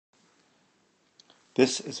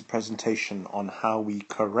This is a presentation on how we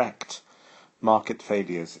correct market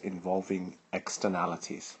failures involving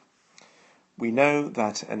externalities. We know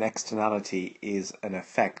that an externality is an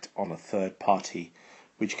effect on a third party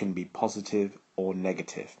which can be positive or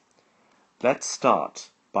negative. Let's start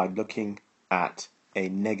by looking at a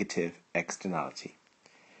negative externality.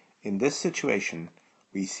 In this situation,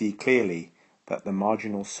 we see clearly that the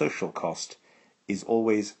marginal social cost is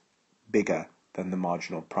always bigger than the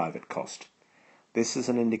marginal private cost. This is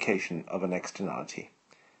an indication of an externality,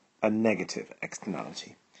 a negative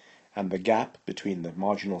externality, and the gap between the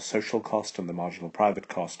marginal social cost and the marginal private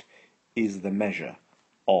cost is the measure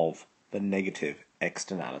of the negative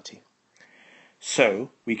externality. So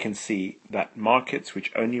we can see that markets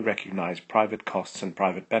which only recognize private costs and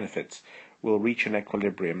private benefits will reach an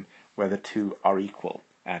equilibrium where the two are equal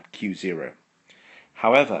at Q0.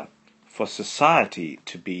 However, for society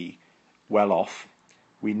to be well off,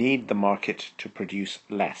 we need the market to produce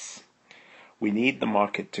less. We need the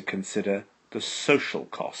market to consider the social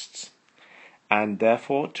costs, and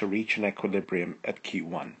therefore to reach an equilibrium at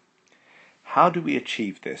Q1. How do we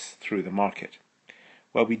achieve this through the market?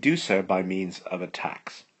 Well, we do so by means of a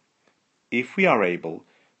tax. If we are able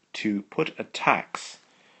to put a tax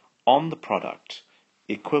on the product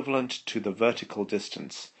equivalent to the vertical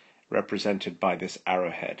distance represented by this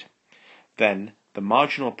arrowhead, then the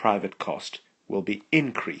marginal private cost will be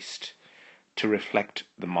increased to reflect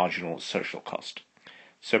the marginal social cost.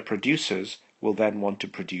 So producers will then want to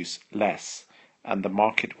produce less, and the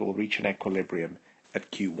market will reach an equilibrium at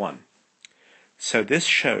Q1. So this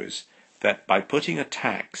shows that by putting a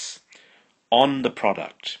tax on the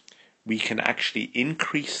product, we can actually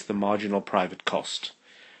increase the marginal private cost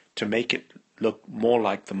to make it look more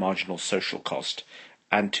like the marginal social cost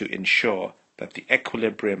and to ensure that the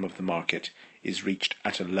equilibrium of the market is reached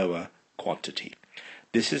at a lower quantity.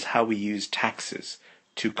 This is how we use taxes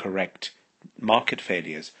to correct market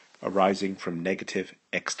failures arising from negative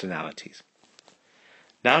externalities.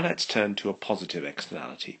 Now let's turn to a positive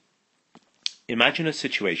externality. Imagine a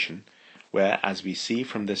situation where, as we see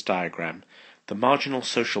from this diagram, the marginal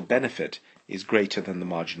social benefit is greater than the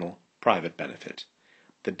marginal private benefit.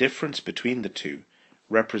 The difference between the two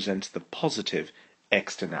represents the positive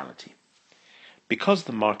externality. Because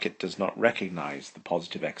the market does not recognize the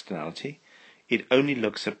positive externality, it only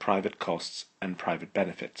looks at private costs and private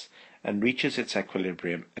benefits and reaches its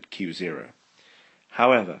equilibrium at Q0.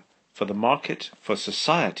 However, for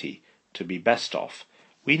society to be best off,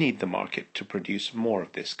 we need the market to produce more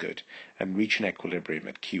of this good and reach an equilibrium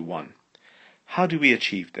at Q1. How do we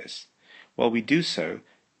achieve this? Well, we do so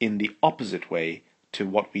in the opposite way to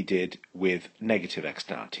what we did with negative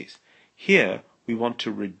externalities. Here, we want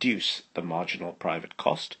to reduce the marginal private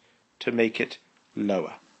cost to make it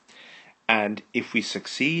lower. And if we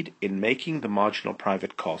succeed in making the marginal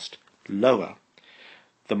private cost lower,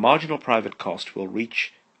 the marginal private cost will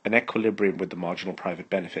reach an equilibrium with the marginal private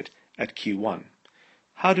benefit at Q1.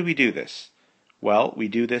 How do we do this? Well, we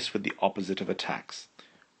do this with the opposite of a tax.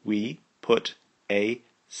 We put a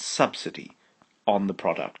subsidy on the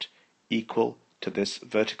product equal to this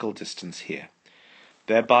vertical distance here.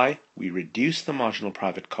 Thereby, we reduce the marginal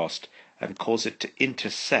private cost and cause it to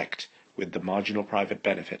intersect with the marginal private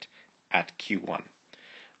benefit at Q1.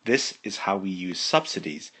 This is how we use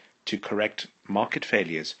subsidies to correct market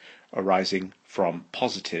failures arising from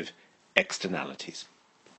positive externalities.